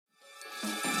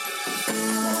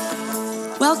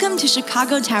Welcome to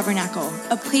Chicago Tabernacle,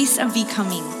 a place of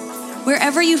becoming.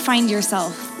 Wherever you find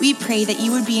yourself, we pray that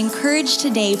you would be encouraged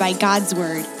today by God's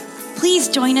word. Please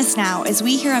join us now as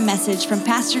we hear a message from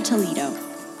Pastor Toledo.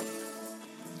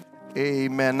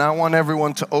 Amen. Now I want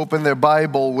everyone to open their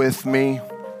Bible with me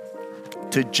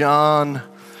to John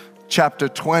chapter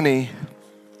 20.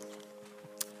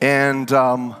 And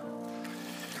I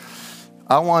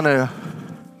want to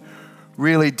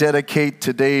really dedicate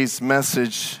today's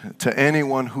message to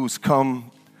anyone who's come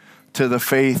to the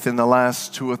faith in the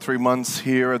last 2 or 3 months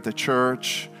here at the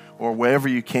church or wherever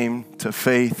you came to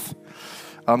faith.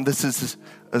 This is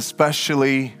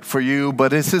especially for you, but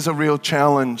this is a real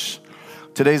challenge.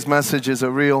 Today's message is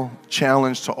a real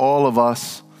challenge to all of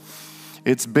us.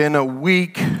 It's been a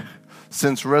week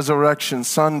since Resurrection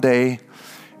Sunday,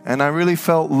 and I really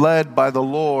felt led by the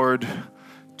Lord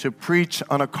to preach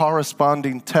on a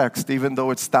corresponding text, even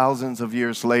though it's thousands of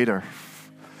years later.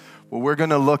 What we're going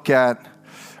to look at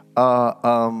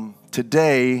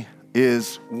today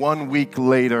is 1 week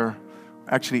later,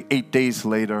 actually 8 days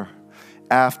later,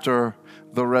 after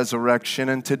the resurrection.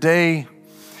 And today,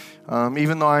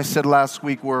 even though I said last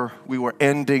week we were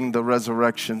ending the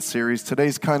resurrection series,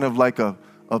 today's kind of like a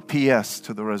PS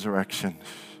to the resurrection.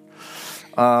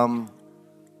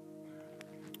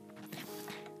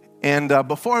 And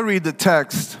before I read the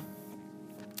text,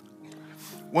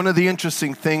 one of the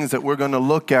interesting things that we're going to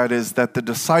look at is that the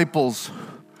disciples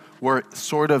were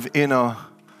sort of in a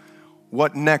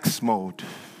what next mode.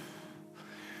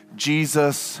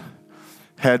 Jesus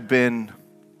had been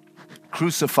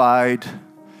crucified,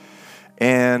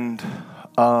 and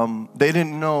they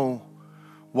didn't know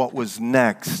what was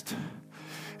next.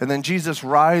 And then Jesus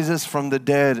rises from the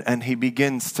dead, and he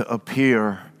begins to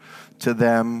appear to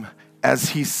them as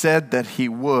he said that he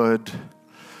would.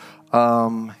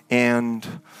 What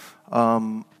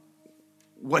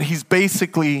he's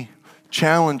basically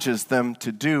challenges them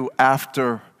to do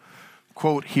after,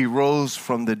 quote, he rose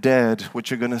from the dead, what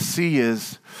you're going to see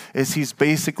is he's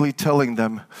basically telling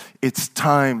them it's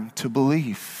time to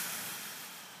believe.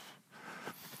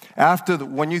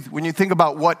 When you think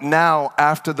about what now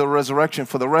after the resurrection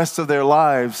for the rest of their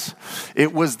lives,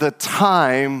 it was the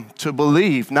time to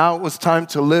believe. Now it was time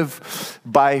to live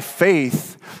by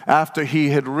faith after he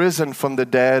had risen from the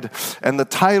dead. And the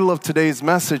title of today's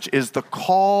message is The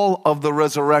Call of the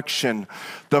Resurrection.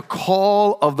 The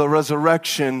call of the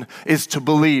resurrection is to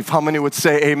believe. How many would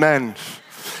say amen?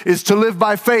 Is to live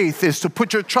by faith, is to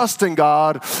put your trust in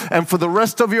God, and for the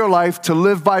rest of your life to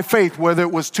live by faith, whether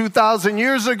it was 2,000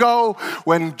 years ago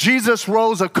when Jesus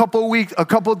rose a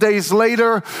couple days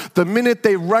later, the minute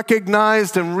they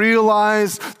recognized and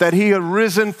realized that he had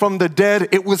risen from the dead,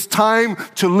 it was time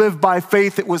to live by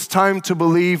faith, it was time to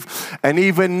believe. And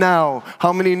even now,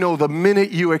 how many know the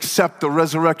minute you accept the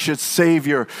resurrection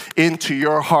Savior into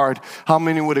your heart, how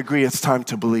many would agree it's time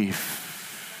to believe?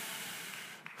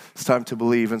 It's time to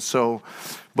believe. And so,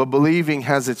 but believing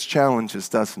has its challenges,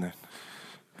 doesn't it?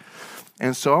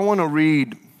 And so I want to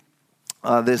read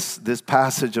this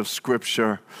passage of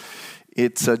Scripture.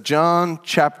 It's John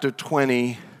chapter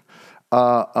 20,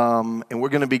 and we're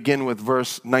going to begin with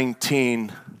verse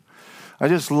 19. I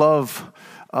just love,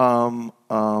 I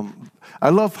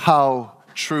love how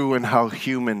true and how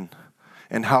human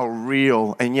and how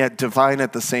real and yet divine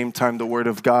at the same time the Word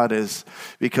of God is,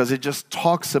 because it just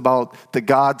talks about the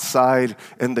God side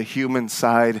and the human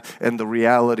side and the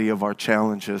reality of our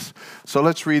challenges. So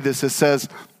let's read this. It says,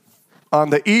 on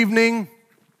the evening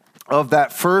of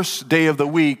that first day of the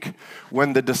week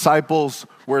when the disciples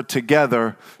were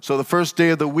together, so the first day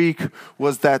of the week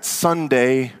was that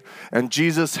Sunday, and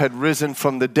Jesus had risen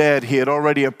from the dead. He had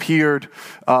already appeared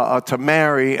to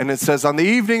Mary. And it says, on the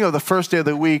evening of the first day of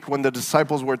the week, when the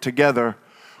disciples were together,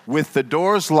 with the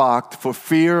doors locked for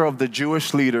fear of the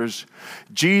Jewish leaders,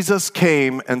 Jesus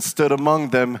came and stood among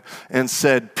them and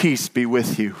said, peace be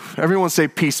with you. Everyone say,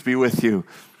 peace be with you.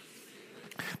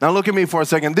 Now look at me for a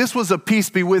second. This was a peace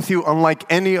be with you unlike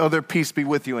any other peace be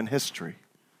with you in history.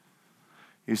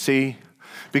 You see?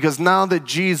 Because now that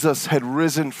Jesus had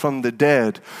risen from the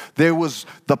dead, there was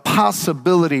the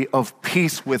possibility of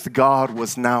peace with God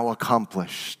was now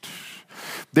accomplished.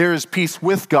 There is peace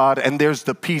with God and there's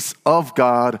the peace of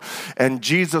God, and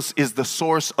Jesus is the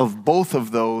source of both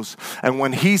of those. And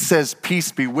when he says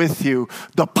peace be with you,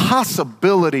 the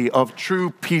possibility of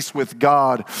true peace with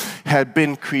God had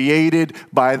been created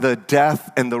by the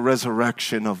death and the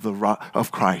resurrection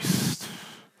of Christ.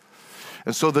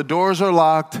 And so the doors are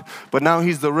locked, but now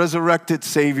he's the resurrected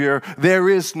Savior. There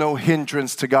is no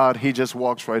hindrance to God. He just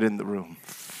walks right in the room.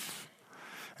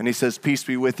 And he says, peace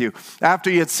be with you. After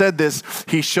he had said this,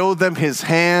 he showed them his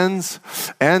hands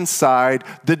and side.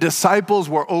 The disciples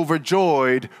were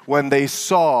overjoyed when they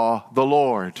saw the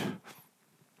Lord.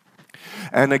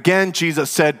 And again,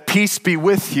 Jesus said, peace be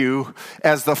with you.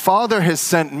 As the Father has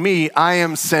sent me, I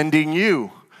am sending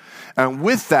you. And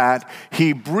with that,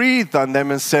 he breathed on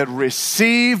them and said,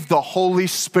 receive the Holy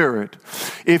Spirit.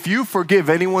 If you forgive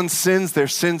anyone's sins, their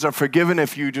sins are forgiven.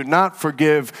 If you do not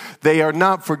forgive, they are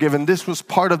not forgiven. This was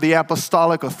part of the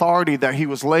apostolic authority that he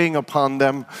was laying upon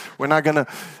them. We're not going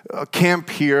to camp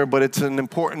here, but it's an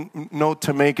important note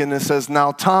to make. And it says,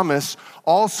 now Thomas,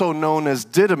 also known as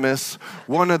Didymus,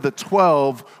 one of the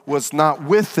 12, was not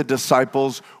with the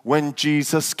disciples when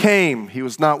Jesus came. He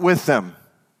was not with them.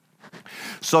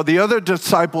 So the other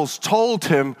disciples told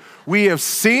him, we have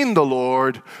seen the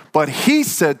Lord. But he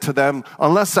said to them,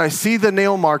 unless I see the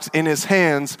nail marks in his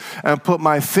hands and put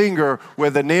my finger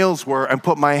where the nails were and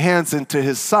put my hands into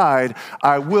his side,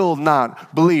 I will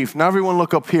not believe. Now everyone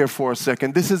look up here for a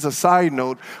second. This is a side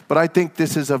note, but I think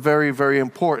this is a very, very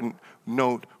important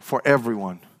note for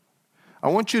everyone. I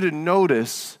want you to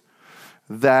notice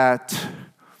that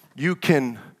you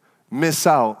can miss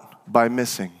out by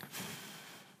missing.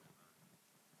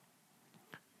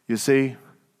 You see,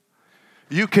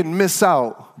 you can miss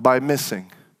out by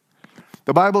missing.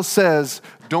 The Bible says,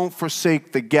 don't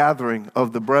forsake the gathering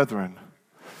of the brethren.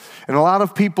 And a lot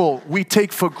of people, we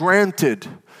take for granted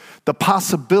the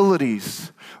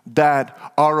possibilities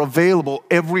that are available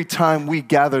every time we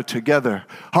gather together.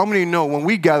 How many know when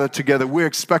we gather together, we're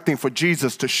expecting for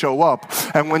Jesus to show up?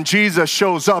 And when Jesus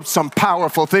shows up, some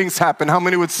powerful things happen. How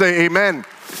many would say amen?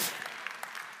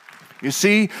 You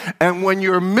see, and when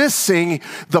you're missing,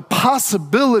 the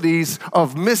possibilities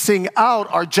of missing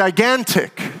out are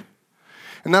gigantic.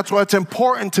 And that's why it's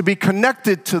important to be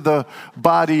connected to the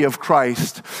body of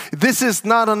Christ. This is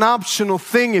not an optional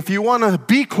thing. If you want to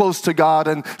be close to God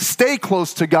and stay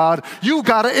close to God, you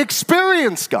got to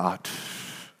experience God.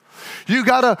 You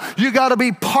gotta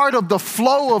be part of the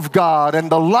flow of God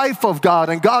and the life of God,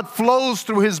 and God flows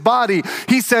through his body.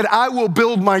 He said, I will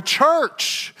build my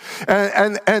church,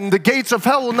 and the gates of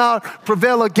hell will not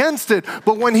prevail against it.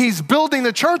 But when he's building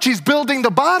the church, he's building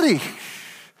the body.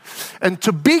 And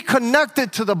to be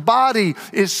connected to the body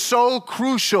is so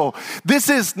crucial. This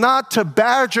is not to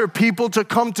badger people to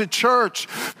come to church.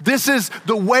 This is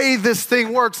the way this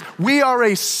thing works. We are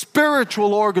a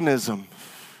spiritual organism.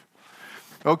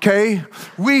 Okay?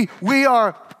 We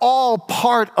are all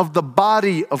part of the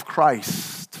body of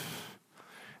Christ.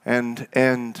 And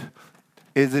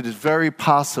it is very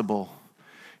possible.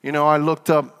 You know, I looked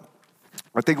up,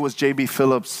 I think it was J.B.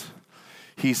 Phillips.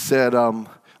 He said,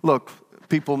 look,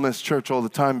 people miss church all the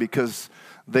time because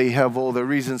they have all their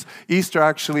reasons. Easter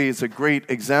actually is a great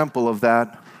example of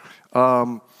that,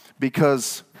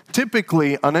 because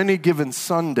typically on any given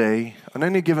Sunday,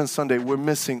 we're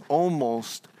missing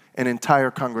almost an entire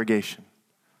congregation.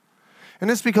 And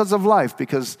it's because of life,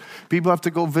 because people have to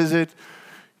go visit,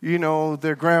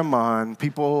 their grandma, and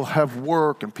people have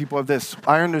work, and people have this.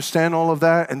 I understand all of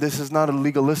that, and this is not a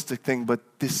legalistic thing, but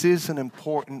this is an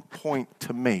important point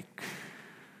to make.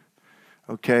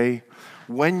 Okay?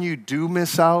 When you do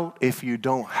miss out, if you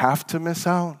don't have to miss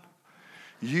out,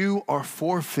 you are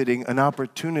forfeiting an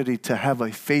opportunity to have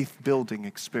a faith-building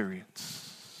experience.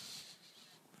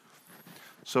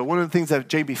 So one of the things that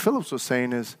J.B. Phillips was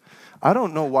saying is, I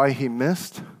don't know why he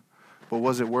missed, but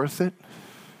was it worth it?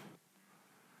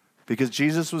 Because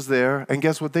Jesus was there, and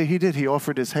guess what he did? He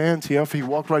offered his hands, he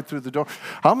walked right through the door.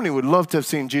 How many would love to have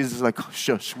seen Jesus like,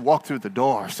 shush, walk through the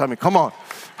doors? I mean, come on.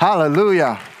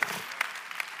 Hallelujah.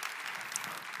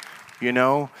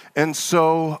 And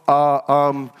so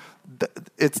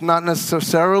it's not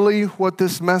necessarily what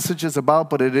this message is about,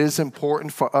 but it is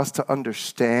important for us to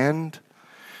understand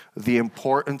the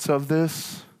importance of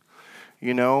this.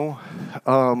 I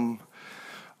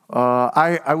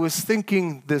was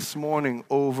thinking this morning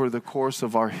over the course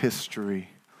of our history,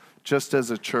 just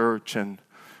as a church, and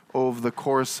over the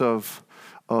course of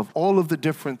all of the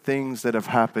different things that have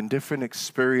happened, different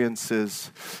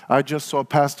experiences. I just saw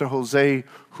Pastor Jose,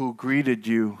 who greeted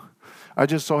you. I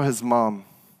just saw his mom.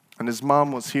 And his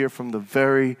mom was here from the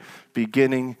very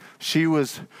beginning. She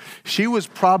was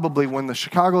probably, when the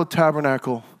Chicago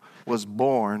Tabernacle was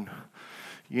born,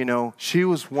 she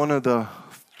was one of the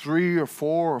 3 or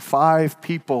 4 or 5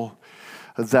 people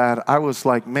that I was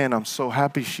like, man, I'm so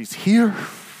happy she's here.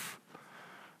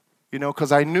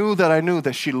 Because I knew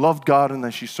that she loved God and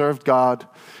that she served God.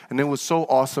 And it was so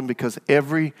awesome because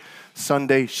every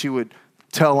Sunday she would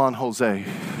tell on Jose.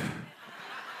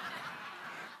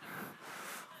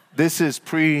 This is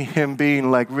pre him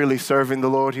being like really serving the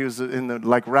Lord. He was in the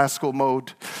like rascal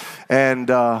mode. And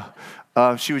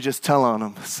she would just tell on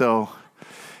him. So,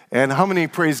 and how many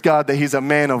praise God that he's a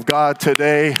man of God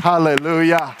today?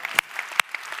 Hallelujah.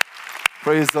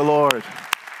 Praise the Lord.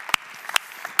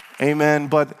 Amen.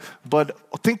 But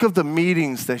think of the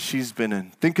meetings that she's been in.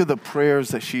 Think of the prayers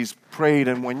that she's prayed.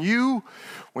 And when you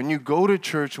go to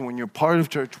church, and when you're part of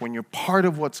church, when you're part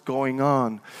of what's going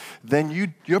on,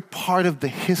 then you're part of the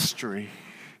history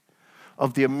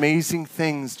of the amazing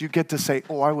things. You get to say,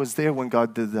 oh, I was there when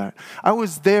God did that. I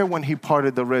was there when he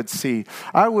parted the Red Sea.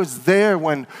 I was there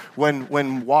when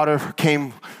water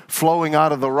came flowing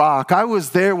out of the rock. I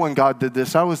was there when God did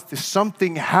this.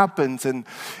 Something happens, and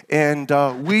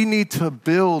we need to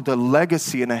build a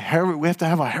legacy and we have to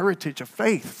have a heritage of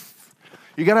faith.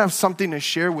 You got to have something to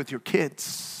share with your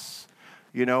kids.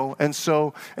 And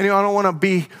so, I don't want to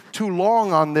be too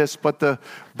long on this, but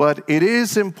it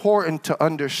is important to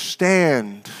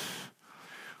understand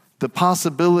the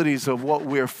possibilities of what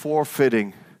we're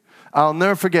forfeiting. I'll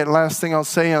never forget, last thing I'll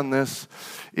say on this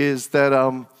is that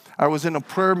I was in a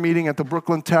prayer meeting at the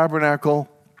Brooklyn Tabernacle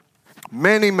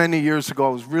many, many years ago. I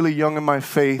was really young in my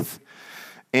faith,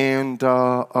 and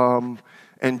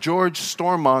George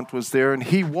Stormont was there, and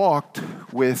he walked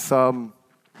with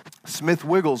Smith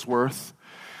Wigglesworth,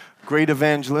 great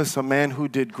evangelist, a man who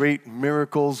did great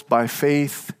miracles by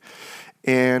faith,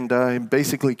 and he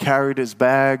basically carried his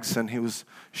bags, and he was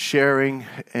sharing,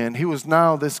 and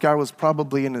this guy was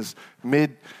probably in his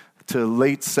mid to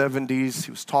late 70s.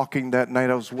 He was talking that night.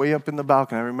 I was way up in the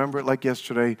balcony. I remember it like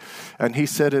yesterday, and he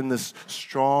said in this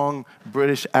strong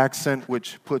British accent,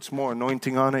 which puts more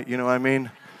anointing on it, you know what I mean?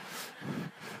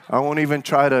 I won't even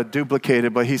try to duplicate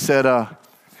it, but he said, I'm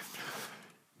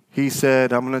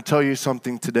going to tell you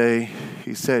something today.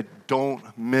 He said, don't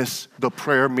miss the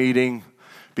prayer meeting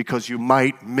because you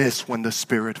might miss when the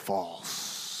Spirit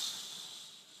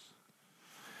falls.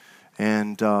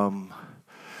 And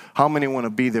how many want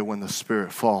to be there when the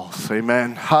Spirit falls?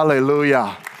 Amen.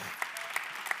 Hallelujah.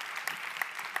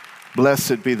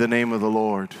 Blessed be the name of the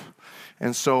Lord.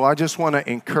 And so I just want to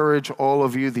encourage all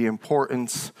of you the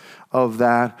importance of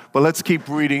that. But let's keep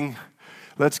reading.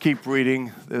 Let's keep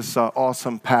reading this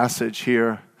awesome passage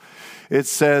here. It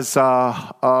says,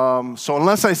 so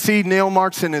unless I see nail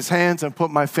marks in his hands and put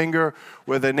my finger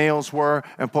where the nails were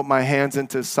and put my hands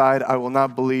into his side, I will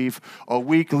not believe. A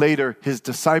week later, his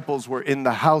disciples were in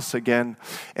the house again,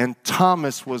 and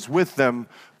Thomas was with them.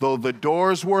 Though the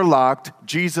doors were locked,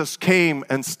 Jesus came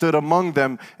and stood among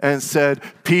them and said,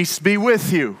 peace be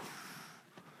with you.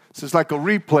 This is like a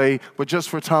replay, but just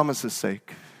for Thomas's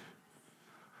sake.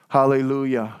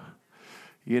 Hallelujah.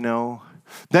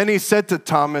 Then he said to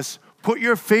Thomas, put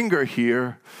your finger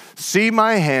here, see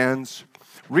my hands,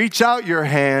 reach out your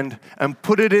hand and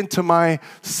put it into my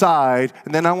side.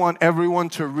 And then I want everyone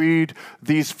to read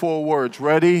these 4 words.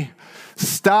 Ready?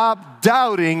 Stop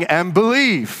doubting and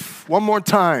believe. One more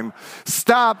time.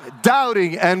 Stop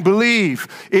doubting and believe.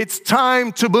 It's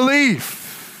time to believe.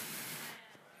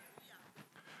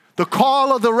 The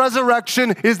call of the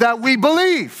resurrection is that we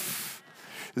believe.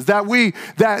 Is that we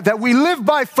live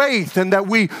by faith, and that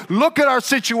we look at our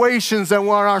situations and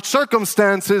our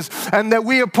circumstances, and that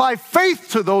we apply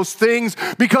faith to those things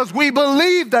because we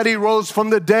believe that he rose from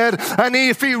the dead. And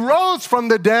if he rose from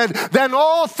the dead, then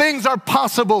all things are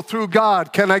possible through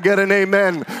God. Can I get an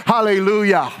amen?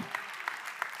 Hallelujah.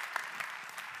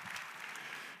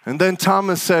 And then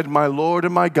Thomas said, my Lord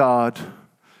and my God,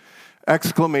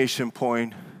 exclamation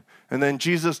point. And then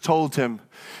Jesus told him,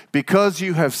 because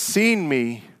you have seen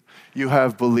me, you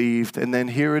have believed. And then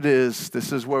here it is.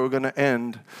 This is where we're going to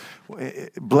end.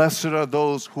 Blessed are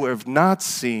those who have not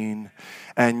seen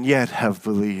and yet have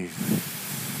believed.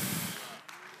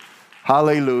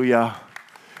 Hallelujah.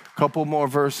 Couple more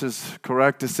verses,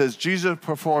 correct? It says, Jesus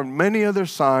performed many other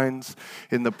signs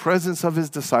in the presence of his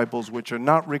disciples, which are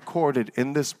not recorded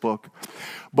in this book.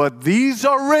 But these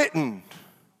are written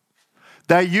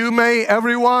that you may,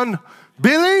 everyone,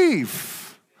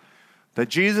 believe that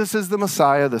Jesus is the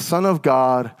Messiah, the Son of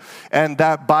God, and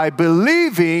that by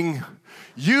believing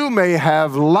you may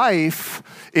have life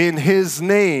in his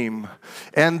name,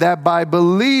 and that by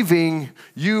believing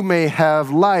you may have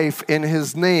life in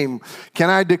his name. Can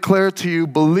I declare to you,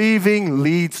 believing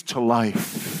leads to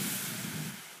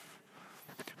life.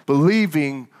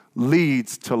 Believing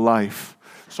leads to life.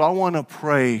 So I want to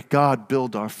pray, God,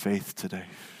 build our faith today.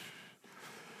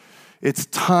 It's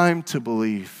time to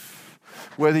believe.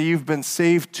 Whether you've been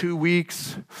saved 2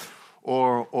 weeks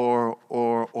or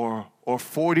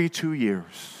 42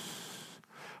 years,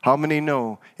 how many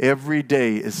know every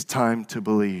day is time to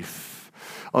believe?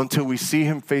 until we see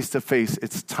him face to face,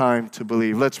 it's time to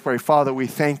believe. Let's pray. Father, we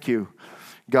thank you,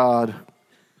 God,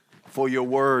 for your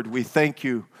word. We thank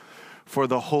you for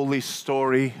the holy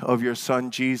story of your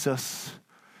son, Jesus.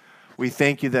 We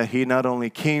thank you that he not only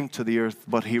came to the earth,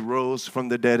 but he rose from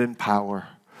the dead in power.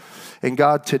 And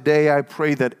God, today I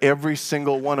pray that every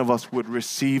single one of us would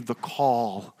receive the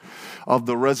call of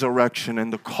the resurrection.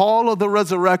 And the call of the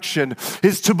resurrection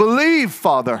is to believe,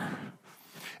 Father.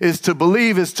 Is to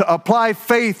believe, is to apply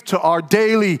faith to our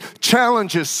daily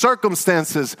challenges,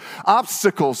 circumstances,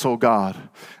 obstacles, oh God.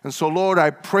 And so, Lord, I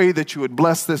pray that you would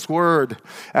bless this word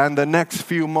and the next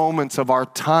few moments of our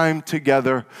time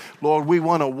together. Lord, we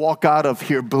want to walk out of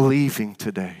here believing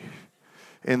today.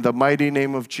 In the mighty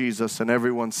name of Jesus. And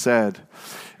everyone said,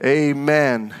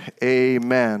 amen,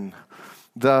 amen.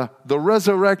 The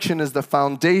resurrection is the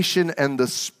foundation and the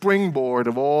springboard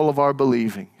of all of our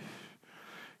believing.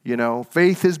 You know,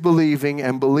 faith is believing,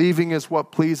 and believing is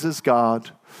what pleases God.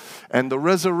 And the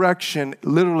resurrection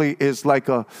literally is like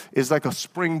a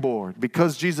springboard.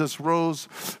 Because Jesus rose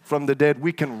from the dead,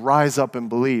 we can rise up and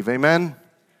believe. Amen?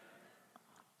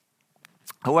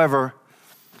 However,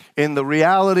 in the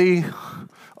reality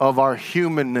of our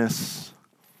humanness,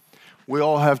 we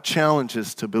all have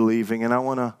challenges to believing. And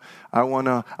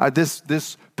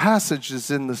this passage is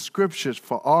in the scriptures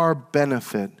for our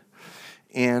benefit.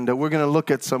 And we're going to look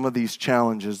at some of these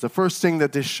challenges. The first thing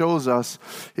that this shows us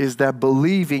is that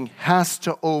believing has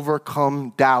to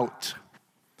overcome doubt.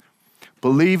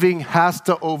 Believing has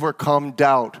to overcome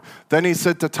doubt. Then he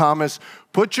said to Thomas,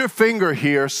 put your finger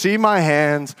here, see my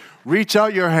hands, reach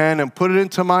out your hand and put it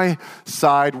into my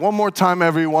side. One more time,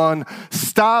 everyone.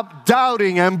 Stop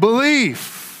doubting and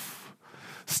believe.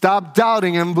 Stop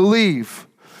doubting and believe.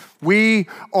 We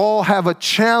all have a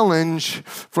challenge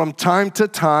from time to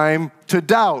time to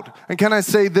doubt. And can I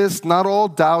say this? Not all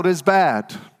doubt is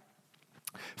bad.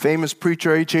 Famous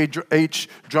preacher H.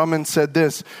 Drummond said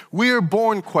this: we are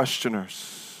born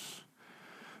questioners.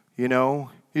 You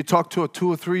know, you talk to a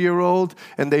 2 or 3 year old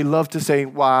and they love to say,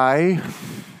 why,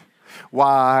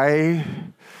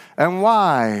 and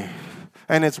why.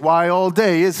 And it's why all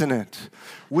day, isn't it?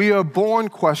 We are born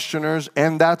questioners,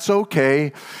 and that's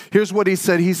okay. Here's what he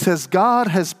said. He says, God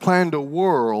has planned a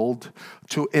world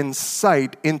to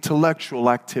incite intellectual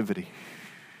activity.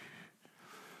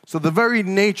 So the very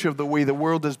nature of the way the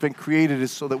world has been created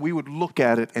is so that we would look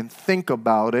at it and think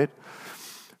about it.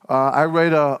 I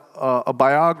read a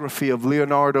biography of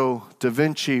Leonardo da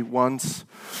Vinci once,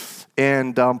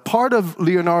 and part of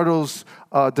Leonardo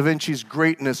da Vinci's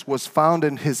greatness was found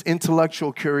in his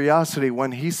intellectual curiosity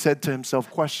when he said to himself,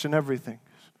 question everything.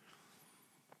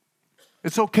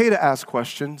 It's okay to ask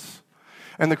questions,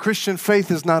 and the Christian faith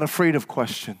is not afraid of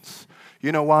questions.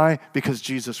 You know why? Because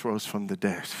Jesus rose from the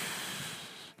dead.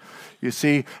 You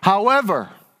see, however,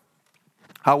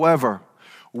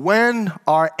 when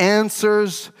our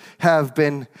answers have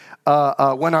been,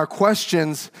 when our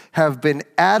questions have been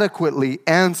adequately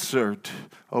answered,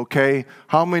 okay,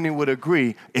 how many would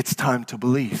agree it's time to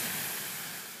believe?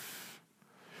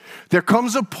 There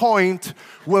comes a point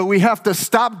where we have to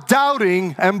stop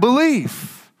doubting and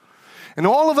believe. And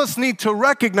all of us need to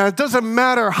recognize it doesn't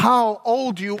matter how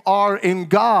old you are in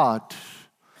God,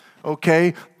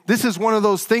 okay? This is one of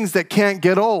those things that can't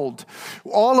get old.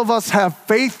 All of us have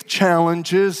faith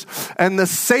challenges, and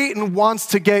Satan wants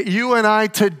to get you and I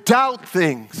to doubt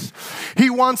things. He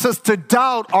wants us to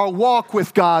doubt our walk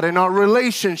with God and our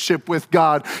relationship with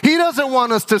God. He doesn't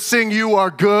want us to sing, you are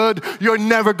good, you're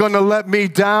never going to let me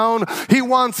down. He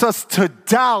wants us to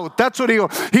doubt. That's what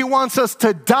he wants us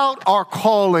to doubt our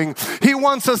calling. He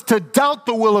wants us to doubt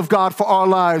the will of God for our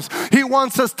lives. He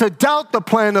wants us to doubt the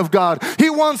plan of God. He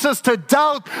wants us to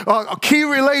doubt key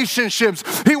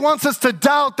relationships. He wants us to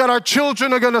doubt that our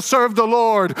children are going to serve the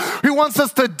Lord. He wants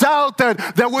us to doubt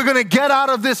that we're going to get out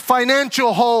of this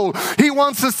financial hole. He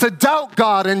wants us to doubt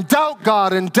God and doubt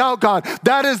God and doubt God.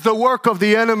 That is the work of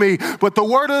the enemy. But the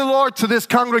word of the Lord to this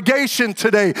congregation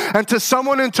today and to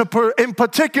someone in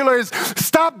particular is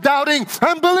stop doubting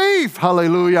and believe.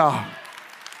 Hallelujah.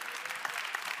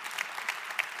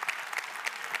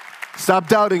 Stop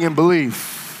doubting and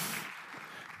believe.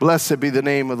 Blessed be the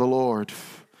name of the Lord.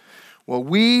 What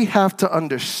we have to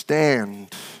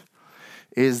understand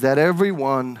is that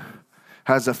everyone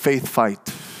has a faith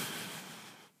fight.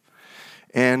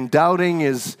 And doubting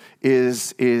is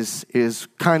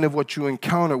kind of what you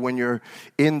encounter when you're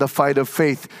in the fight of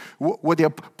faith. What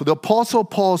the Apostle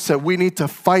Paul said, we need to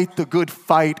fight the good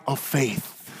fight of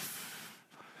faith.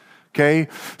 Okay,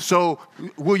 so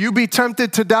will you be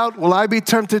tempted to doubt? Will I be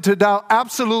tempted to doubt?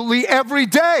 Absolutely every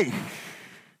day.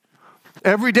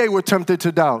 Every day we're tempted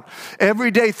to doubt. Every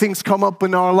day things come up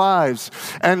in our lives.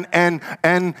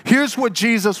 And here's what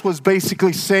Jesus was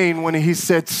basically saying when he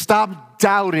said, stop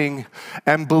doubting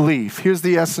and believe. Here's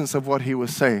the essence of what he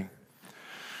was saying.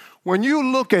 When you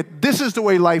look at, this is the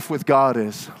way life with God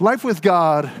is. Life with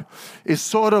God is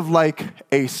sort of like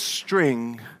a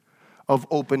string of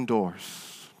open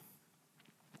doors.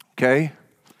 Okay?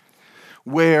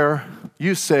 Where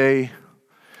you say,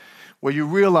 where you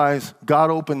realize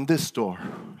God opened this door.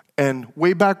 And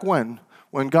way back when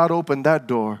God opened that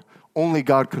door, only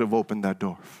God could have opened that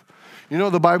door. You know,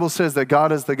 the Bible says that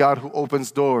God is the God who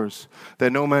opens doors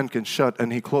that no man can shut,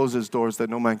 and he closes doors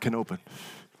that no man can open.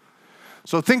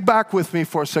 So think back with me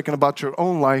for a second about your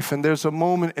own life, and there's a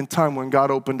moment in time when God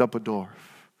opened up a door.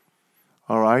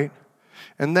 All right?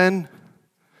 And then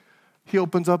he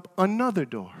opens up another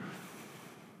door.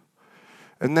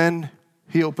 And then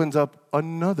he opens up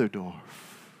another door.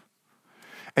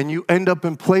 And you end up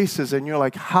in places and you're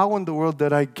like, how in the world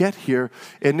did I get here?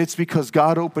 And it's because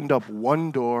God opened up one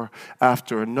door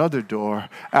after another door,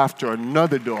 after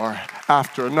another door,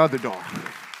 after another door.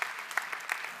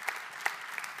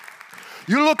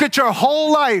 You look at your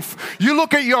whole life, you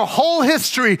look at your whole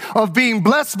history of being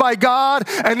blessed by God,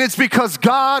 and it's because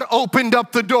God opened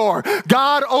up the door.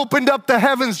 God opened up the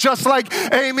heavens, just like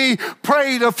Amy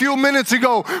prayed a few minutes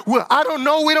ago. Well, I don't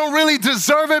know, we don't really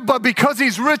deserve it, but because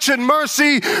he's rich in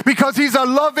mercy, because he's a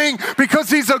loving, because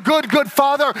he's a good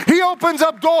father, he opens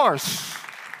up doors.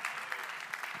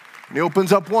 And he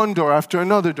opens up one door after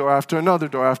another door, after another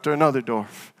door, after another door.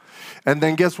 And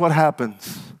then guess what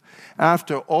happens?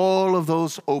 After all of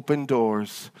those open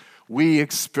doors, we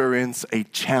experience a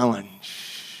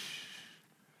challenge.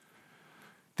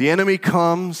 The enemy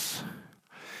comes,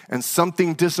 and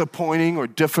something disappointing or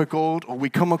difficult, or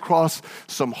we come across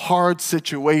some hard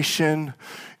situation,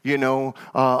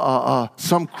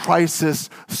 some crisis,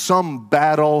 some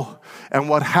battle, and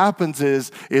what happens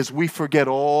is we forget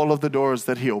all of the doors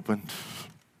that he opened.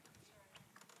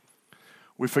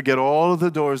 We forget all of the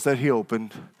doors that he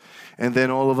opened. And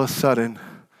then all of a sudden,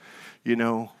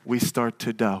 we start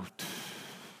to doubt.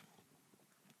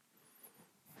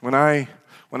 When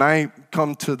I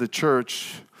come to the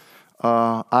church,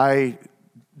 I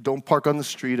don't park on the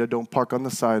street. I don't park on the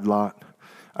side lot.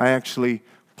 I actually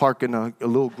park in a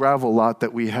little gravel lot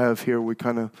that we have here. We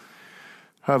kind of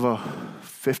have a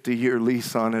 50-year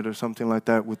lease on it or something like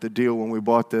that with the deal when we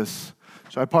bought this.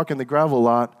 So I park in the gravel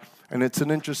lot. And it's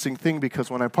an interesting thing because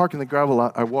when I park in the gravel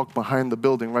lot, I walk behind the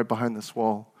building, right behind this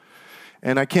wall.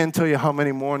 And I can't tell you how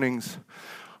many mornings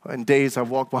and days I've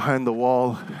walked behind the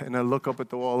wall and I look up at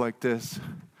the wall like this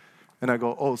and I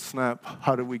go, oh snap,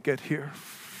 how did we get here?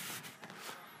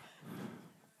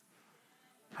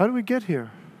 How did we get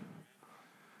here?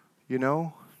 You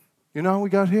know how we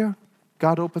got here?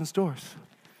 God opens doors.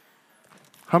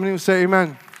 How many would say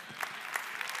amen?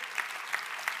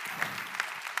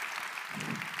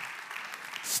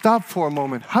 Stop for a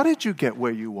moment. How did you get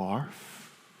where you are?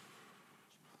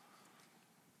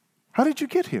 How did you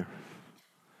get here?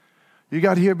 You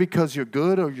got here because you're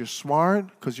good or you're smart,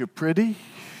 because you're pretty?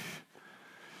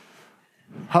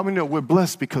 How many know we're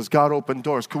blessed because God opened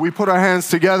doors? Could we put our hands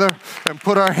together and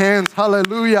put our hands,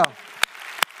 hallelujah.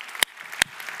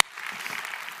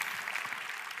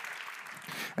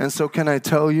 And so can I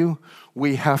tell you,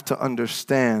 we have to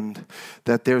understand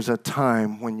that there's a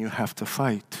time when you have to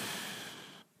fight.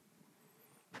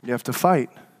 You have to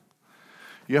fight.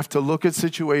 You have to look at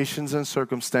situations and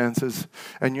circumstances,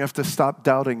 and you have to stop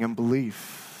doubting and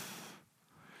believe.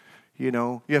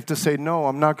 You have to say, no,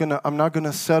 I'm not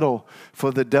gonna settle for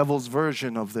the devil's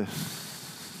version of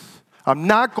this. I'm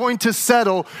not going to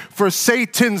settle for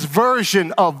Satan's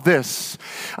version of this.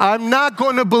 I'm not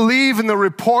going to believe in the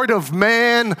report of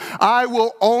man. I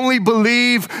will only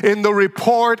believe in the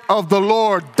report of the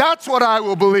Lord. That's what I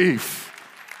will believe.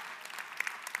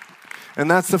 And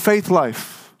that's the faith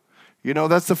life.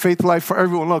 That's the faith life for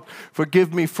everyone. Look,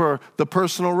 forgive me for the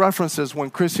personal references. When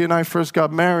Chrissy and I first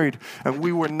got married and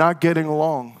we were not getting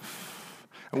along.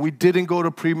 And we didn't go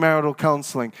to premarital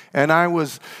counseling. And I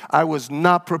was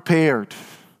not prepared.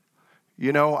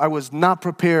 I was not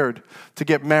prepared to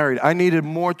get married. I needed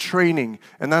more training.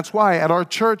 And that's why at our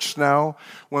church now,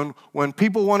 when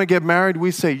people want to get married,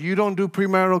 we say, you don't do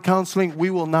premarital counseling, we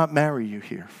will not marry you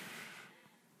here.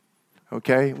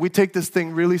 Okay? We take this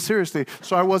thing really seriously.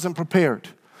 So I wasn't prepared.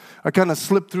 I kind of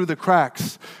slipped through the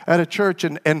cracks at a church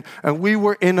and we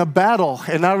were in a battle.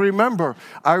 And I remember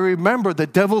the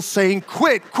devil saying,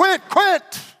 quit.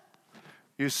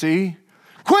 You see?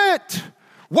 Quit.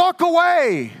 Walk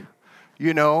away.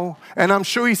 And I'm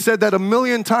sure he said that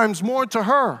 1,000,000 times more to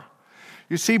her.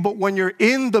 You see, but when you're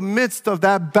in the midst of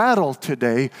that battle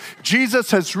today,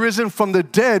 Jesus has risen from the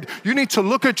dead. You need to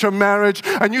look at your marriage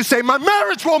and you say, my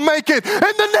marriage will make it. In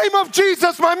the name of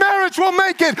Jesus, my marriage will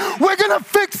make it. We're going to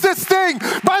fix this thing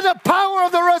by the power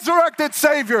of the resurrected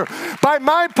Savior. By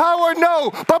my power,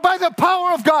 no, but by the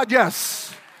power of God,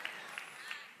 yes.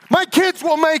 My kids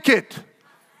will make it.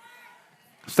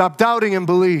 Stop doubting and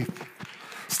believe.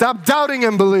 Stop doubting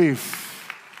and believe.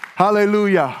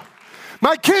 Hallelujah.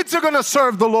 My kids are going to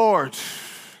serve the Lord.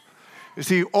 You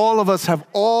see, all of us have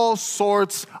all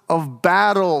sorts of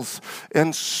battles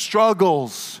and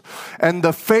struggles. And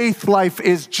the faith life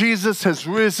is Jesus has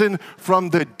risen from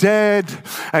the dead.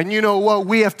 And you know what?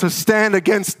 We have to stand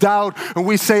against doubt. And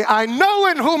we say, I know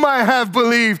in whom I have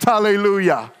believed.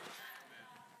 Hallelujah.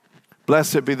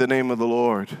 Blessed be the name of the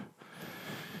Lord.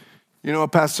 You know,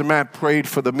 Pastor Matt prayed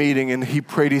for the meeting, and he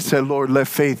prayed, he said, Lord, let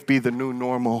faith be the new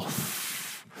normal.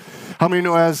 How many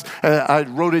know as I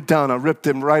wrote it down, I ripped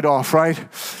him right off, right?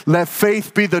 Let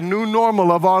faith be the new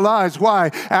normal of our lives.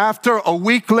 Why? After a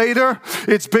week later,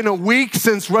 it's been a week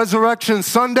since Resurrection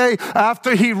Sunday,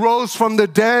 after he rose from the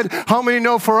dead. How many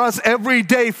know for us, every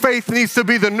day faith needs to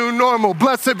be the new normal?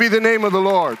 Blessed be the name of the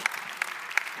Lord.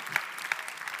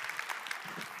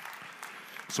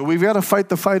 So we've got to fight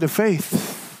the fight of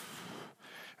faith.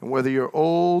 And whether you're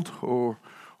old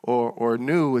or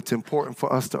new, it's important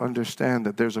for us to understand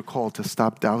that there's a call to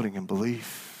stop doubting and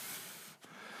believe.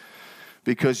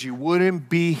 Because you wouldn't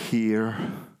be here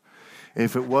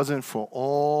if it wasn't for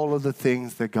all of the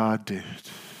things that God did.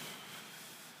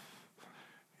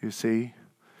 You see?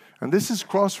 And this is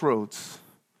crossroads.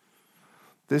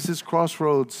 This is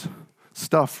crossroads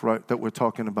stuff, right, that we're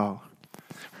talking about.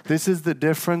 This is the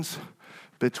difference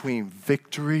between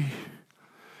victory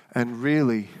and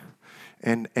really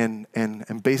and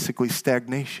basically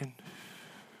stagnation.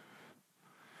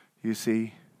 You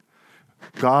see,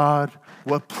 God,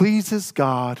 what pleases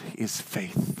God is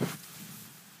faith.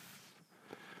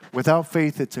 Without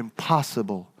faith, it's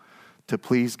impossible to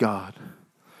please God.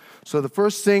 So the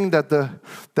first thing that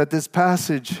this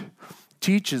passage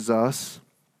teaches us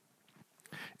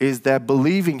is that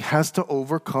believing has to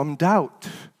overcome doubt.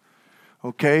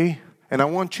 Okay? And I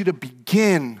want you to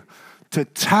begin to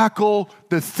tackle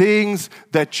the things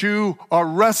that you are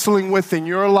wrestling with in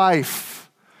your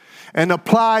life and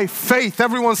apply faith.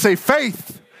 Everyone say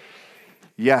faith.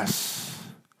 Yes.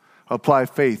 Apply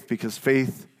faith, because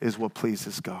faith is what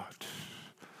pleases God.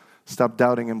 Stop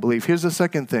doubting and believe. Here's the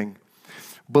second thing.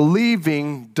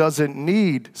 Believing doesn't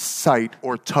need sight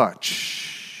or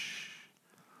touch.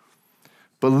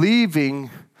 Believing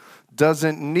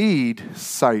doesn't need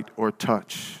sight or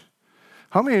touch.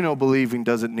 How many know believing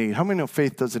doesn't need? How many know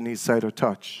faith doesn't need sight or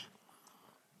touch?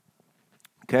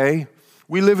 Okay?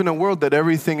 We live in a world that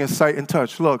everything is sight and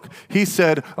touch. Look, he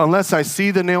said, unless I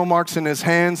see the nail marks in his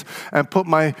hands and put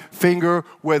my finger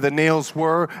where the nails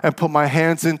were and put my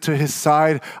hands into his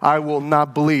side, I will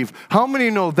not believe. How many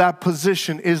know that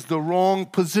position is the wrong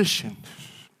position?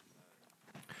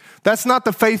 That's not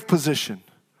the faith position.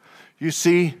 You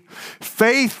see,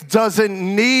 faith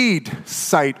doesn't need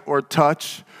sight or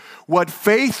touch. What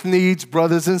faith needs,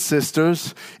 brothers and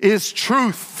sisters, is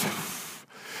truth.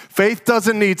 Faith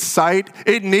doesn't need sight,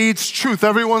 it needs truth.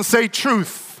 Everyone say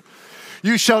truth.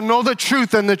 You shall know the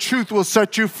truth, and the truth will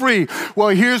set you free. Well,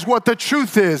 here's what the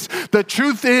truth is. The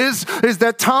truth is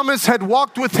that Thomas had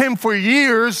walked with him for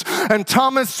years, and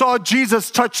Thomas saw Jesus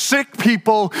touch sick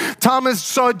people. Thomas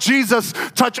saw Jesus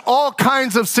touch all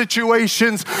kinds of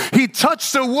situations. He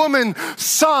touched a woman's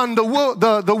son, the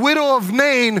widow of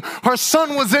Nain. Her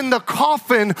son was in the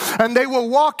coffin, and they were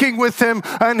walking with him,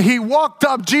 and he walked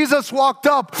up. Jesus walked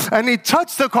up, and he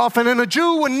touched the coffin, and a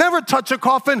Jew would never touch a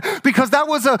coffin because that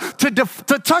was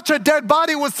to touch a dead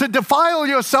body was to defile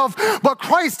yourself, but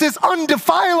Christ is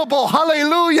undefilable,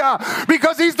 hallelujah,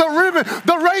 because he's the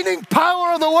reigning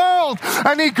power of the world.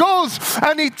 And he goes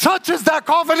and he touches that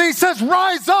coffin and he says,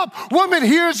 rise up, woman,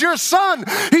 here's your son.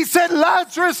 He said,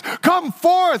 Lazarus, come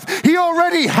forth. He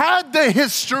already had the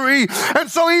history,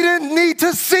 and so he didn't need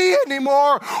to see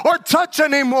anymore or touch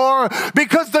anymore,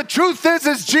 because the truth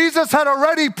is Jesus had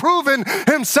already proven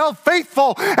himself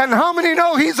faithful. And how many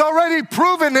know he's already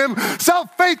proven himself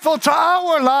faithful to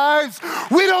our lives?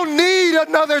 We don't need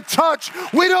another touch.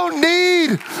 We don't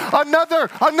need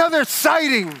another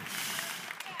sighting.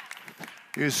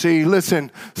 You see,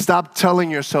 listen, stop telling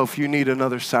yourself you need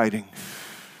another sighting.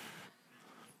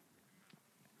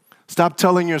 Stop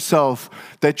telling yourself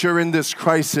that you're in this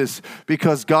crisis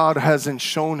because God hasn't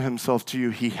shown himself to you.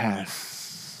 He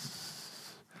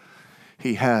has.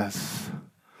 He has.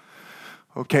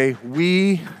 Okay,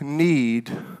 we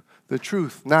need the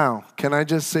truth. Now, can I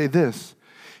just say this?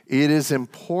 it is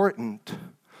important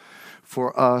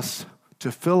for us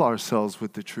to fill ourselves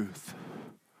with the truth.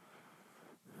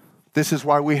 This is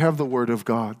why we have the Word of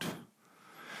God.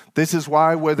 This is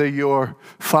why whether you're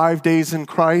 5 days in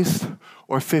Christ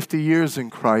or 50 years in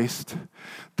Christ,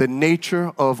 the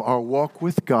nature of our walk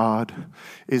with God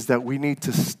is that we need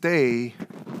to stay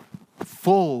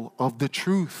full of the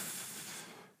truth.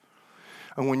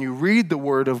 And when you read the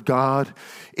Word of God,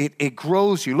 it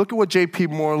grows you. Look at what J.P.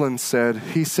 Moreland said.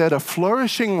 He said, a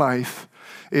flourishing life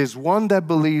is one that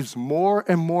believes more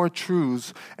and more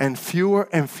truths and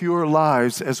fewer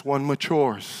lies as one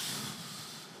matures.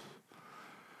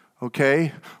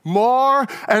 Okay? More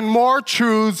and more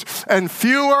truths and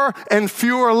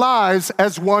fewer lies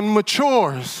as one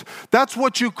matures. That's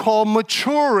what you call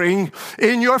maturing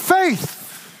in your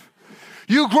faith.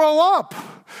 You grow up.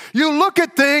 You look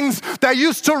at things that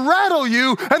used to rattle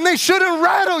you, and they shouldn't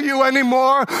rattle you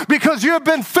anymore because you have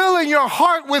been filling your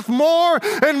heart with more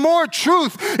and more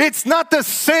truth. It's not the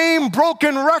same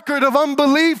broken record of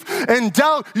unbelief and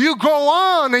doubt. You go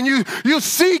on and you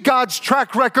see God's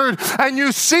track record, and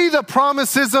you see the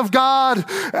promises of God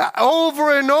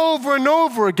over and over and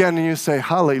over again, and you say,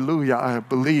 hallelujah, I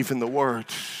believe in the Word.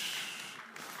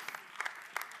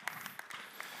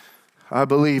 I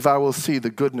believe I will see the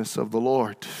goodness of the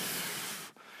Lord.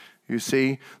 You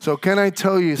see? So can I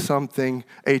tell you something?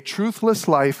 A truthless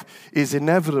life is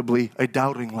inevitably a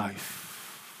doubting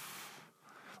life.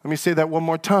 Let me say that one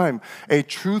more time. A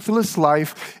truthless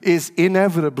life is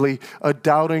inevitably a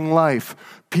doubting life.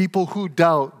 People who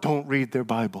doubt don't read their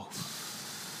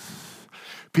Bibles.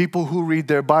 People who read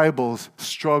their Bibles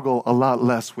struggle a lot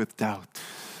less with doubt.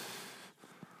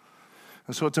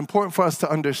 And so it's important for us to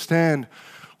understand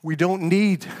we don't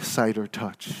need sight or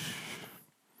touch.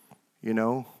 You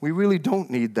know, we really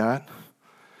don't need that.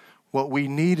 What we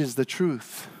need is the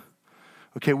truth.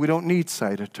 Okay, we don't need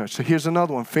sight or touch. So here's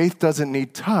another one. Faith doesn't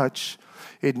need touch.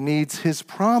 It needs His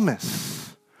promise.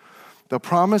 The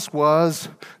promise was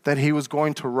that He was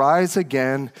going to rise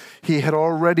again. He had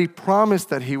already promised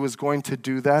that He was going to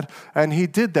do that, and He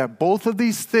did that. Both of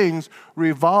these things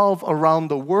revolve around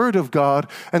the Word of God.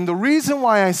 And the reason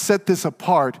why I set this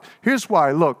apart, here's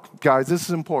why. Look, guys, this is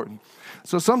important.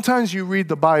 So sometimes you read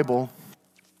the Bible,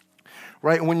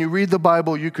 right? And when you read the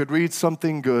Bible, you could read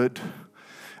something good,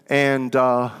 and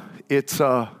it's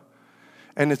a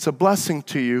blessing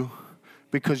to you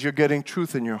because you're getting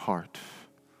truth in your heart.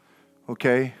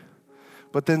 Okay?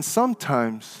 But then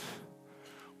sometimes,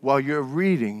 while you're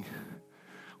reading,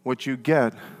 what you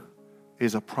get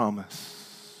is a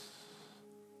promise.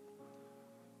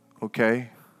 Okay?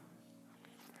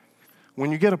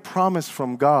 When you get a promise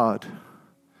from God,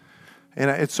 and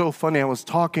it's so funny, I was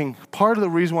talking, part of the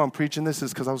reason why I'm preaching this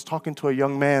is because I was talking to a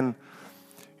young man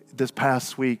this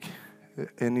past week,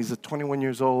 and he's 21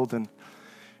 years old, and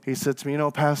he said to me, you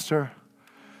know, Pastor,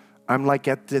 I'm like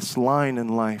at this line in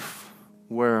life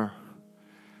where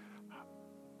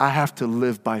I have to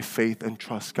live by faith and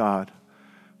trust God,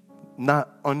 not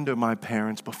under my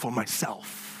parents, but for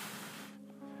myself.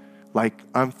 Like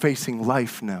I'm facing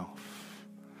life now,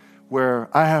 where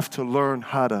I have to learn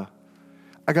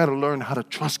I got to learn how to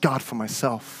trust God for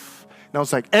myself. And I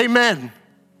was like, amen.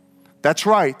 That's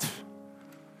right.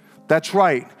 That's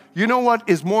right. You know what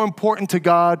is more important to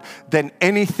God than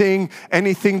anything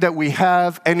that we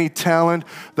have, any talent?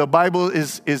 The Bible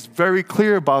is very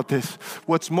clear about this.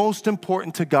 What's most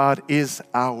important to God is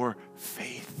our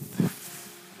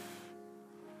faith.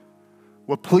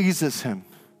 What pleases Him.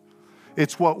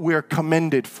 It's what we're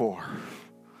commended for.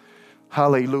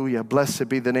 Hallelujah. Blessed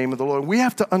be the name of the Lord. We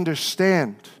have to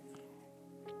understand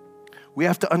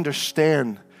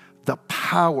the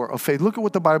power of faith. Look at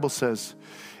what the Bible says.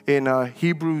 In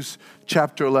Hebrews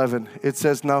chapter 11, it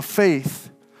says, now faith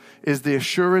is the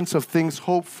assurance of things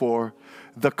hoped for,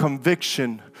 the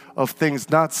conviction of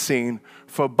things not seen.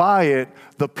 For by it,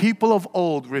 the people of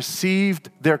old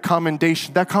received their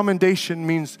commendation. That commendation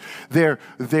means the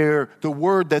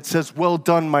word that says, well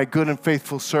done, my good and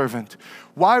faithful servant.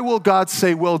 Why will God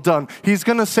say well done? He's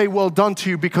going to say well done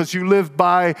to you because you live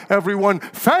by, everyone,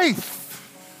 faith.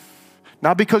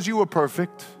 Not because you were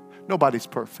perfect. Nobody's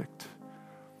perfect.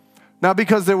 Not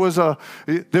because there was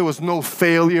no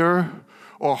failure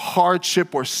or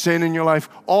hardship or sin in your life.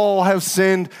 All have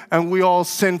sinned, and we all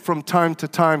sin from time to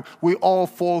time. We all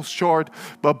fall short,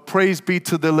 but praise be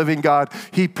to the living God.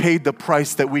 He paid the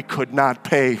price that we could not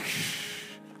pay.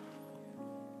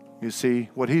 You see,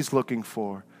 what He's looking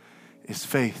for is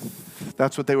faith.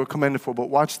 That's what they were commended for. But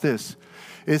watch this.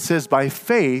 It says, by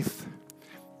faith,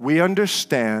 we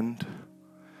understand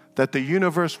that the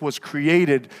universe was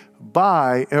created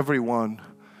by everyone,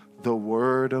 the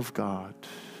Word of God.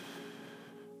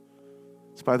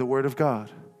 It's by the word of God.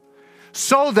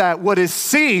 So that what is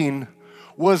seen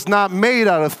was not made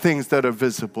out of things that are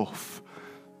visible.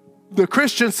 The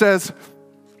Christian says,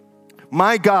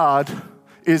 my God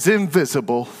is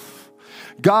invisible.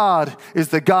 God is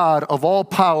the God of all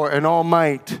power and all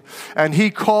might, and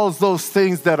he calls those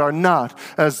things that are not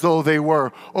as though they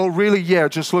were. Oh, really? Yeah,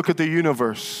 just look at the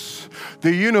universe.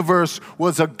 The universe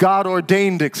was a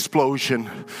God-ordained explosion.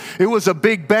 It was a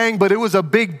big bang, but it was a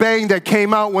big bang that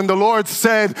came out when the Lord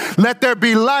said, let there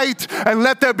be light, and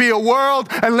let there be a world,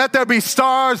 and let there be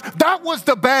stars. That was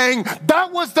the bang.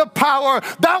 That was the power.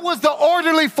 That was the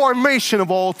orderly formation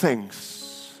of all things.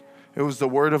 It was the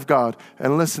word of God.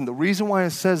 And listen, the reason why it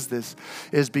says this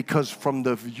is because from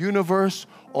the universe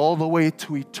all the way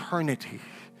to eternity,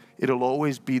 it'll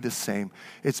always be the same.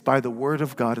 It's by the word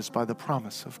of God. It's by the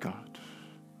promise of God.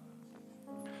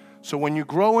 So when you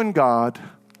grow in God,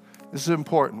 this is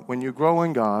important. When you grow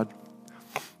in God,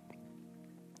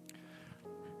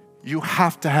 you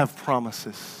have to have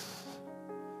promises.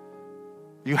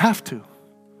 You have to.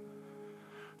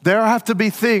 There have to be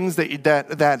things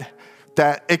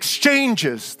that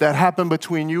exchanges that happen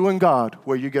between you and God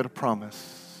where you get a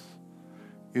promise.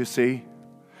 You see?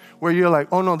 Where you're like,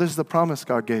 oh no, this is the promise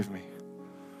God gave me.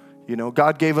 You know,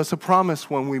 God gave us a promise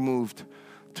when we moved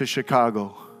to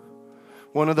Chicago.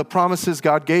 One of the promises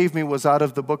God gave me was out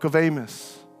of the book of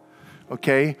Amos.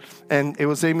 Okay? And it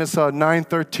was Amos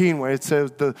 9:13 where it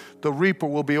says the reaper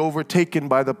will be overtaken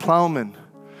by the plowman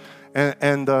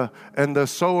and the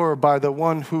sower by the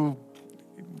one who,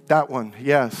 that one,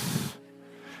 yes.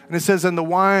 And it says, and the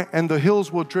wine and the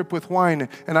hills will drip with wine.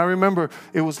 And I remember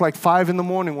it was like 5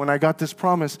 a.m. when I got this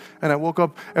promise. And I woke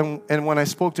up and when I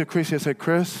spoke to Chris, I said,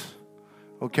 Chris,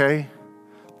 okay,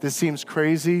 this seems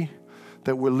crazy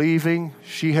that we're leaving.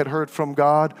 She had heard from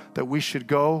God that we should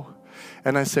go.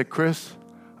 And I said, Chris,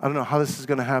 I don't know how this is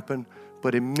going to happen,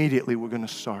 but immediately we're going to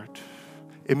start.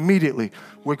 Immediately,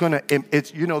 we're going to,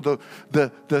 it's, you know,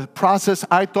 the process,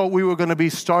 I thought we were going to be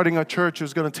starting a church. It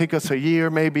was going to take us a year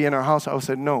maybe in our house. I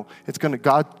said, no, it's going to,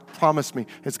 God promised me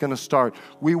it's going to start.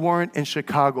 We weren't in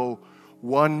Chicago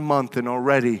 1 month and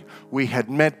already we had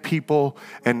met people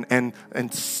and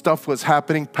stuff was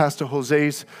happening. Pastor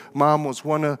Jose's mom was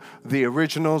one of the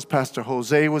originals. Pastor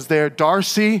Jose was there.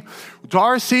 Darcy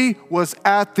was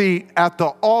at the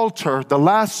altar. The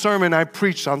last sermon I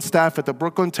preached on staff at the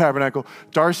Brooklyn Tabernacle,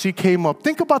 Darcy came up.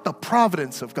 Think about the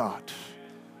providence of God.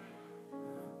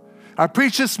 I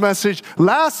preached this message.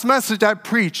 Last message I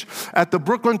preached at the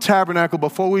Brooklyn Tabernacle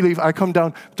before we leave. I come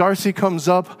down. Darcy comes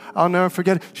up. I'll never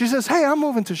forget it. She says, hey, I'm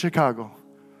moving to Chicago.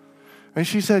 And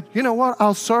she said, you know what?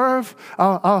 I'll serve.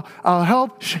 I'll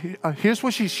help. Here's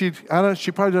what she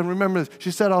probably doesn't remember this.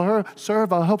 She said, I'll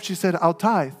serve. I'll help. She said, I'll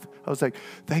tithe. I was like,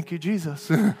 thank you, Jesus.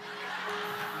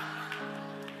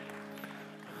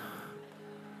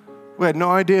 We had no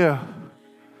idea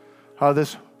how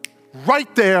this,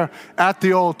 right there at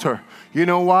the altar. You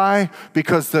know why?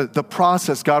 Because the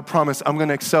process, God promised, I'm going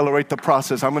to accelerate the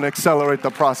process. I'm going to accelerate the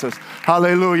process.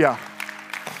 Hallelujah.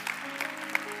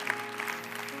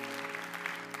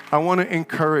 I want to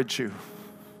encourage you.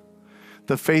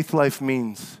 The faith life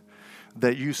means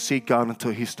that you seek God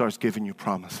until He starts giving you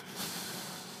promises.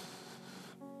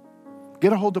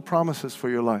 Get a hold of promises for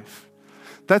your life.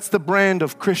 That's the brand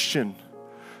of Christian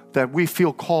that we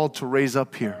feel called to raise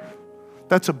up here.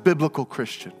 That's a biblical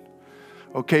Christian.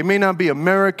 Okay, it may not be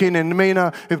American and it may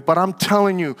not, but I'm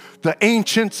telling you, the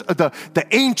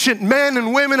ancient men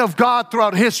and women of God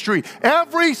throughout history,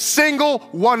 every single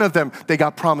one of them, they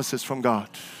got promises from God.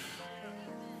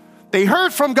 They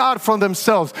heard from God from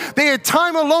themselves. They had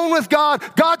time alone with God.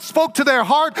 God spoke to their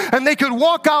heart and they could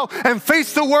walk out and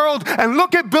face the world and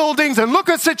look at buildings and look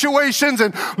at situations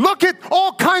and look at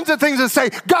all kinds of things and say,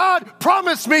 God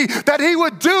promised me that He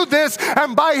would do this,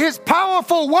 and by His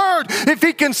powerful word, if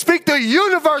He can speak the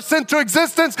universe into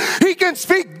existence, He can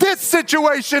speak this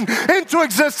situation into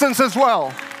existence as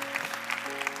well.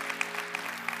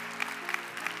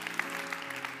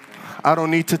 I don't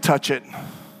need to touch it.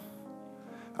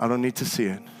 I don't need to see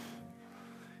it.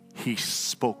 He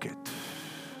spoke it.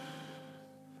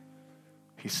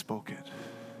 He spoke it.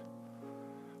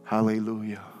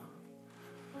 Hallelujah.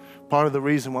 Part of the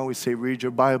reason why we say read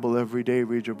your Bible every day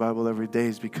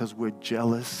is because we're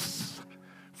jealous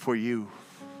for you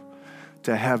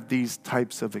to have these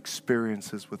types of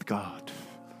experiences with God.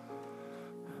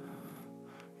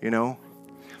 You know,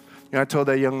 I told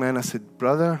that young man, I said,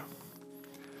 brother,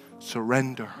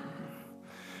 surrender.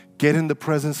 Get in the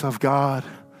presence of God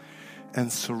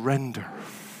and surrender.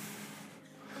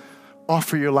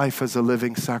 Offer your life as a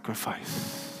living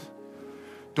sacrifice.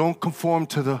 Don't conform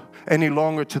to any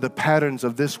longer to the patterns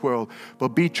of this world, but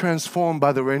be transformed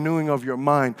by the renewing of your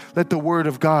mind. Let the word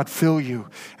of God fill you.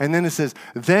 And then it says,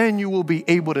 then you will be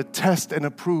able to test and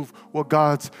approve what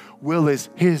God's will is,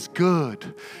 his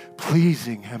good,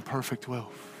 pleasing, and perfect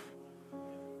will.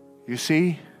 You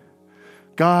see,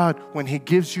 God, when he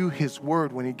gives you his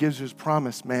word, when he gives you his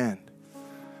promise, man,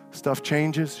 stuff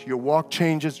changes, your walk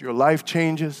changes, your life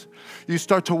changes. You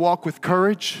start to walk with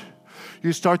courage.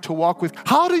 You start to walk with,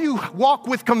 how do you walk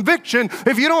with conviction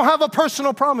if you don't have a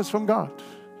personal promise from God?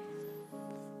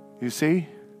 You see?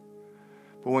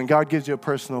 But when God gives you a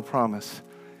personal promise,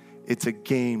 it's a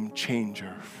game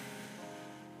changer.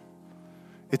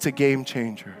 It's a game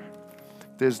changer.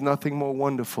 There's nothing more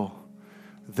wonderful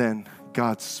than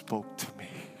God spoke to me.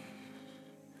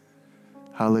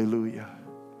 Hallelujah.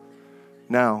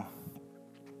 Now,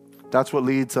 that's what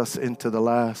leads us into the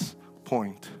last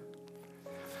point.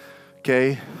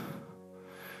 Okay?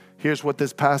 Here's what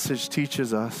this passage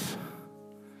teaches us.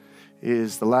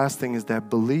 Is the last thing is that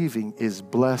believing is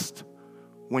blessed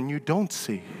when you don't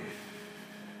see.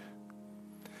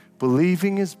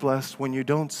 Believing is blessed when you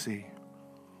don't see.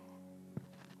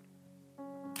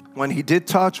 When he did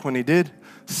touch, when he did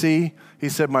see, he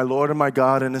said, my Lord and my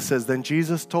God. And it says, then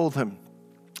Jesus told him,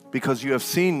 because you have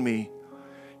seen me,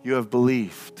 you have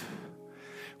believed.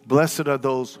 Blessed are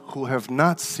those who have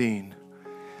not seen,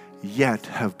 yet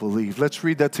have believed. Let's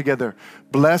read that together.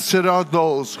 Blessed are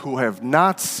those who have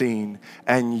not seen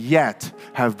and yet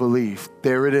have believed.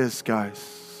 There it is,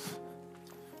 guys.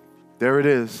 There it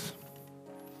is.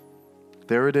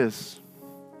 There it is.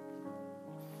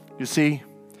 You see,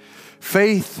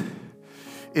 faith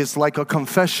is like a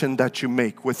confession that you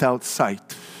make without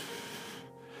sight.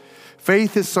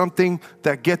 Faith is something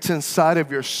that gets inside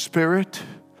of your spirit,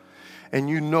 and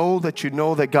you know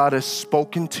that God has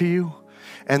spoken to you.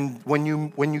 And when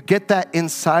you get that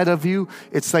inside of you,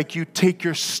 it's like you take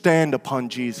your stand upon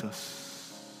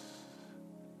Jesus.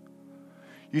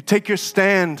 You take your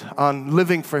stand on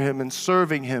living for him and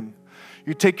serving him.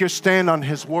 You take your stand on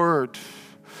his word,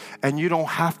 and you don't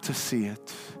have to see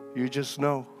it. You just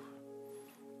know.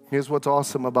 Here's what's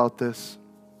awesome about this.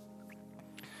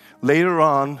 Later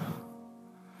on,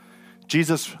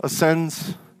 Jesus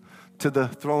ascends to the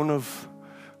throne of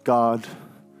God.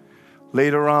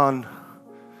 Later on,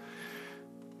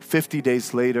 50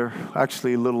 days later,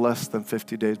 actually a little less than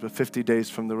 50 days, but 50 days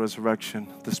from the resurrection,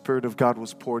 the Spirit of God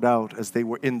was poured out as they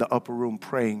were in the upper room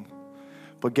praying.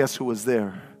 But guess who was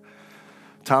there?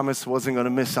 Thomas wasn't going to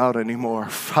miss out anymore.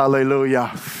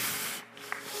 Hallelujah.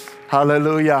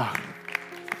 Hallelujah.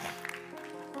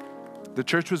 The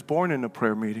church was born in a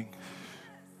prayer meeting.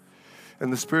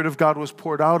 And the Spirit of God was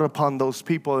poured out upon those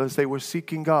people as they were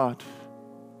seeking God.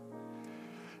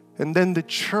 And then the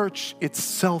church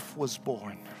itself was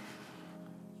born.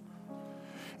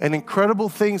 And incredible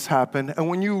things happened. And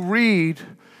when you read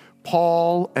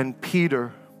Paul and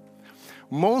Peter,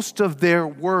 most of their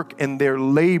work and their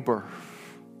labor,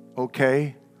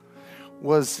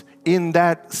 was in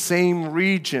that same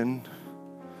region.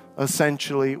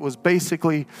 Essentially, it was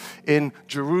basically in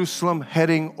Jerusalem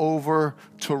heading over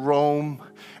to Rome.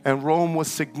 And Rome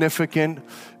was significant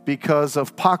because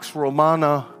of Pax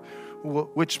Romana,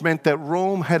 which meant that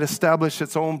Rome had established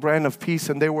its own brand of peace,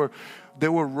 and there were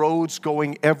roads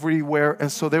going everywhere.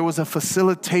 And so there was a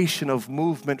facilitation of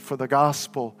movement for the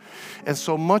gospel. And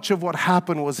so much of what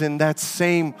happened was in that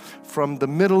same, from the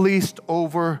Middle East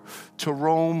over to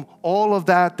Rome, all of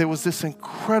that, there was this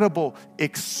incredible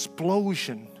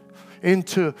explosion.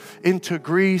 Into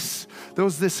Greece, there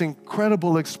was this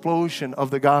incredible explosion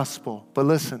of the gospel. But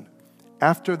listen,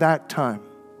 after that time,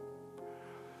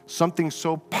 something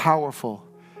so powerful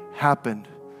happened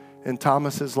in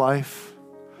Thomas's life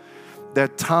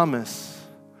that Thomas,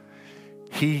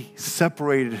 he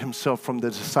separated himself from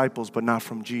the disciples, but not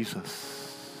from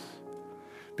Jesus.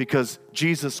 Because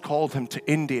Jesus called him to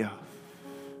India.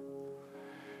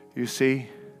 You see,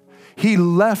 he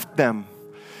left them.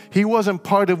 He wasn't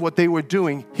part of what they were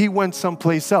doing. He went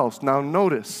someplace else. Now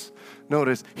notice,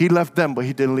 he left them, but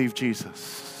he didn't leave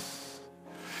Jesus.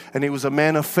 And he was a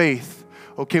man of faith.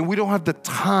 Okay, we don't have the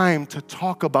time to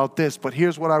talk about this, but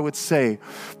here's what I would say.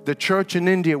 The church in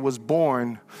India was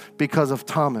born because of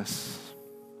Thomas.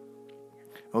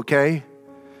 Okay?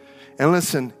 And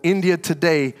listen, India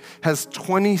today has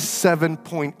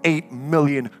 27.8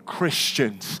 million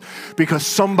Christians because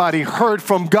somebody heard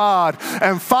from God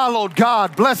and followed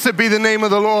God. Blessed be the name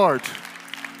of the Lord.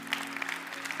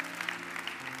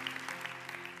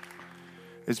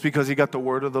 It's because he got the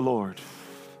word of the Lord.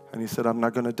 And he said, I'm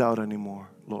not going to doubt anymore,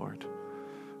 Lord.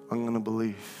 I'm going to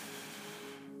believe.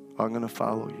 I'm going to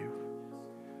follow you.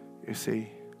 You see?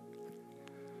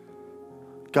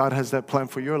 God has that plan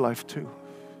for your life too.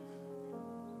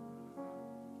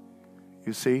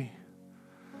 You see,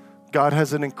 God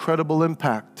has an incredible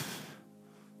impact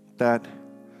that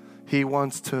He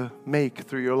wants to make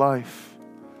through your life.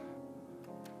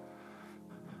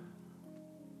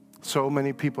 So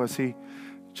many people, I see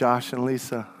Josh and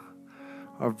Lisa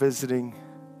are visiting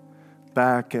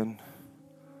back, and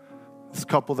this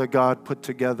couple that God put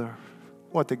together.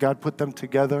 What, did God put them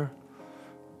together?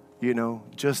 You know,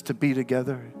 just to be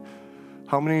together?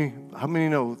 How many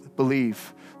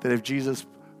believe that if Jesus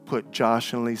put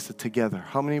Josh and Lisa together,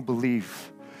 how many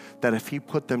believe that if He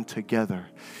put them together,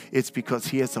 it's because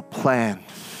He has a plan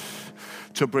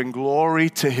to bring glory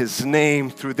to His name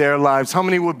through their lives? How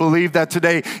many would believe that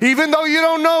today, even though you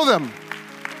don't know them?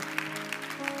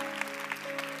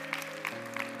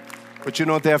 But you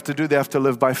know what they have to do? They have to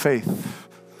live by faith.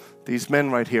 These men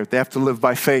right here, they have to live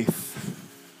by faith.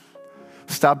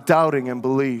 Stop doubting and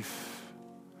believe.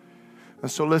 And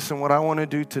so listen, what I want to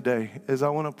do today is I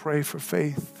want to pray for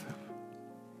faith.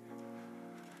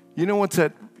 You know what's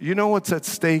at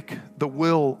stake? The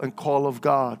will and call of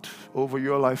God over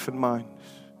your life and mine.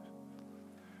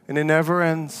 And it never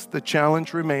ends. The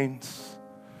challenge remains.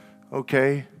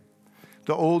 Okay?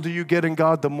 The older you get in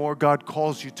God, the more God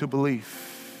calls you to believe.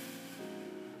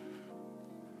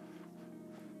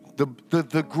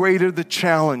 The greater the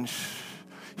challenge.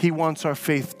 He wants our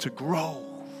faith to grow.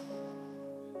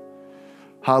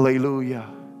 Hallelujah.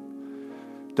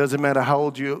 Doesn't matter how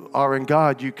old you are in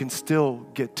God, you can still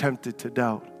get tempted to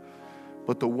doubt.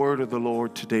 But the word of the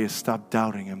Lord today is stop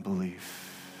doubting and believe.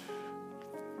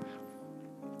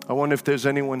 I wonder if there's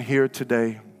anyone here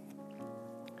today.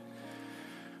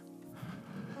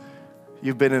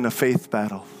 You've been in a faith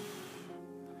battle.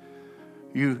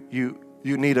 You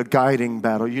need a guiding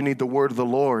battle. You need the word of the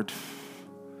Lord.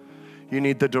 You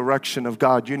need the direction of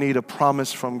God. You need a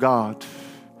promise from God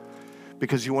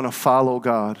because you want to follow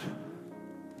God.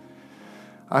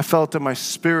 I felt in my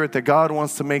spirit that God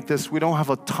wants to make this. We don't have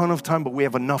a ton of time, but we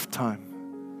have enough time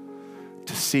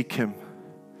to seek Him.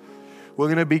 We're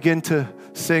going to begin to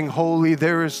sing, Holy,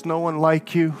 there is no one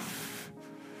like you.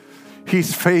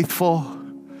 He's faithful.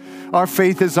 Our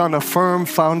faith is on a firm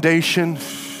foundation.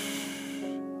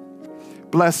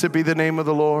 Blessed be the name of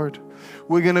the Lord.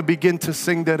 We're going to begin to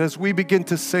sing that. As we begin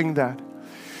to sing that,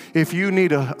 if you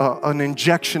need an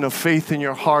injection of faith in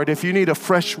your heart, if you need a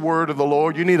fresh word of the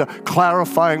Lord, you need a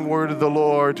clarifying word of the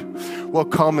Lord, well,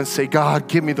 come and say, God,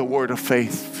 give me the word of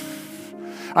faith.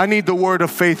 I need the word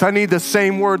of faith. I need the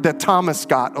same word that Thomas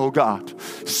got, oh God.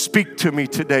 Speak to me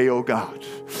today, oh God.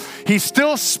 He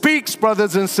still speaks,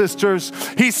 brothers and sisters.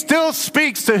 He still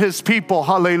speaks to His people.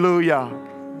 Hallelujah.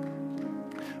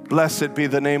 Blessed be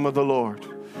the name of the Lord.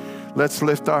 Let's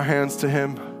lift our hands to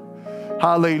Him.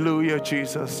 Hallelujah,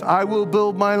 Jesus. I will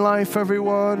build my life,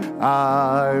 everyone.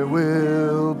 I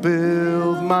will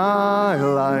build my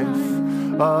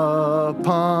life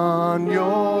upon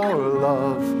your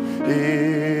love.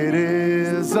 It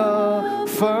is a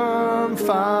firm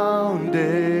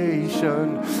foundation.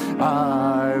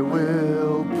 I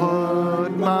will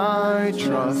put my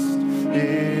trust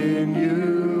in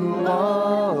you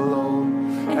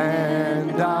alone,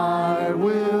 and I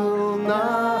will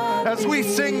not. As we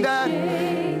sing that,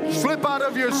 slip out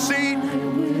of your seat.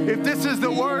 If this is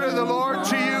the word of the Lord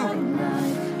to you,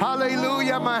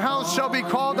 hallelujah, my house shall be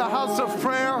called a house of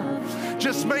prayer.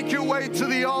 Just make your way to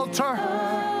the altar.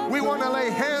 We want to lay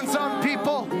hands on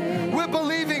people. We're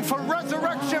believing for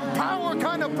resurrection power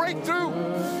kind of breakthrough.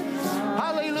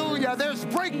 Hallelujah. There's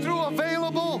breakthrough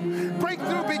available.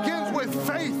 Breakthrough begins with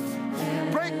faith.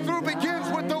 Breakthrough begins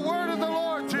with the word of the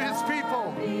Lord.